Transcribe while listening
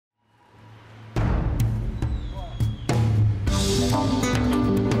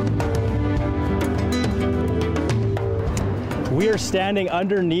are standing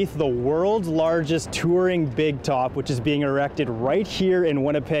underneath the world's largest touring big top, which is being erected right here in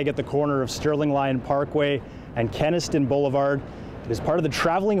Winnipeg at the corner of Sterling Lyon Parkway and Kenaston Boulevard. It is part of the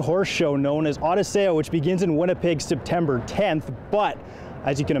traveling horse show known as Odysseo, which begins in Winnipeg September 10th. But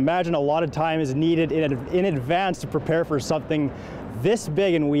as you can imagine, a lot of time is needed in advance to prepare for something this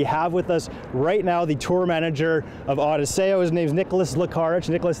big, and we have with us right now the tour manager of Odysseo. His name is Nicolas Zlicaric.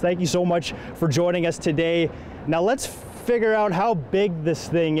 Nicolas, thank you so much for joining us today. Now let's figure out how big this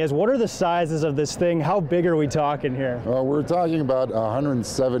thing is. What are the sizes of this thing? How big are we talking here? We're talking about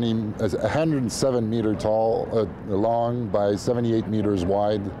 107 meter tall, long by 78 meters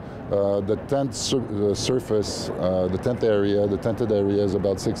wide. The tent surface, the tented area is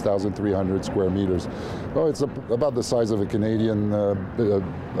about 6,300 square meters. Oh, it's about the size of a Canadian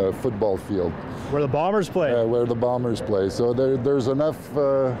football field. Where the Bombers play. Where the Bombers play. So there's enough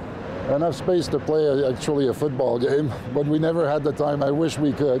space to play actually a football game, but we never had the time. I wish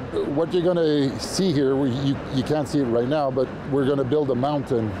we could. What you're going to see here, you can't see it right now, but we're going to build a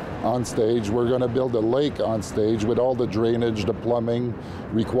mountain on stage. We're going to build a lake on stage with all the drainage, the plumbing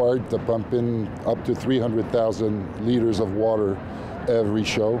required to pump in up to 300,000 liters of water every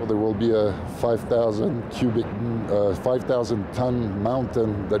show. There will be a 5,000 ton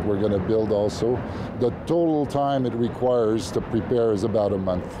mountain that we're going to build also. The total time it requires to prepare is about a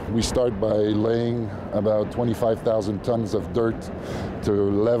month. We start by laying about 25,000 tons of dirt to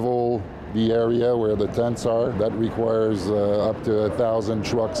level the area where the tents are. That requires up to 1,000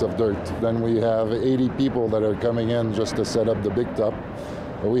 trucks of dirt. Then we have 80 people that are coming in just to set up the big top.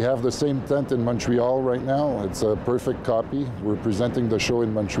 We have the same tent in Montreal right now. It's a perfect copy. We're presenting the show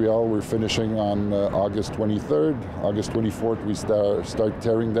in Montreal. We're finishing on August 23rd. August 24th, we start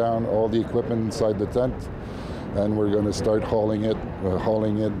tearing down all the equipment inside the tent, and we're going to start hauling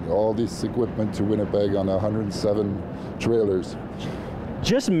all this equipment to Winnipeg on 107 trailers.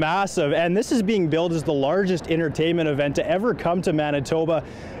 Just massive, and this is being billed as the largest entertainment event to ever come to Manitoba.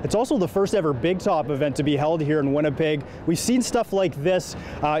 It's also the first ever big top event to be held here in Winnipeg. We've seen stuff like this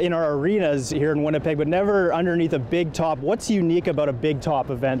in our arenas here in Winnipeg, but never underneath a big top. What's unique about a big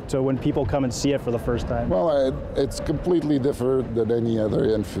top event when people come and see it for the first time? Well, it's completely different than any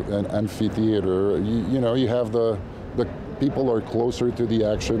other amphitheater. You have the people are closer to the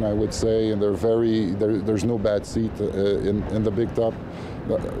action, I would say, and there's no bad seat in the big top.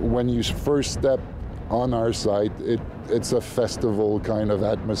 When you first step on our site, it's a festival kind of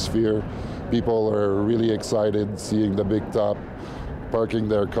atmosphere. People are really excited seeing the big top, parking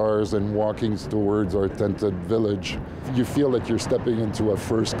their cars and walking towards our tented village. You feel that you're stepping into a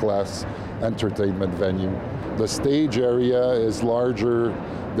first-class entertainment venue. The stage area is larger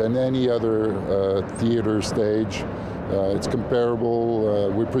than any other theater stage. It's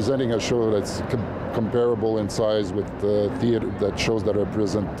comparable. We're presenting a show that's comparable in size with shows that are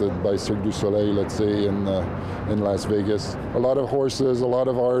presented by Cirque du Soleil, let's say, in Las Vegas. A lot of horses, a lot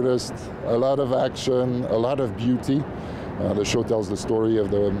of artists, a lot of action, a lot of beauty. The show tells the story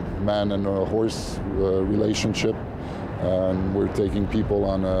of the man and a horse relationship. And we're taking people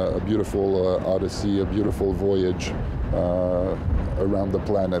on a beautiful odyssey, a beautiful voyage around the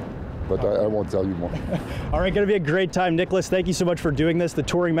planet. But I won't tell you more. All right, going to be a great time. Nicolas, thank you so much for doing this. The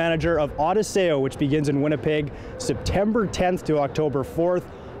touring manager of Odysseo, which begins in Winnipeg September 10th to October 4th,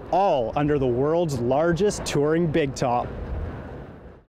 all under the world's largest touring big top.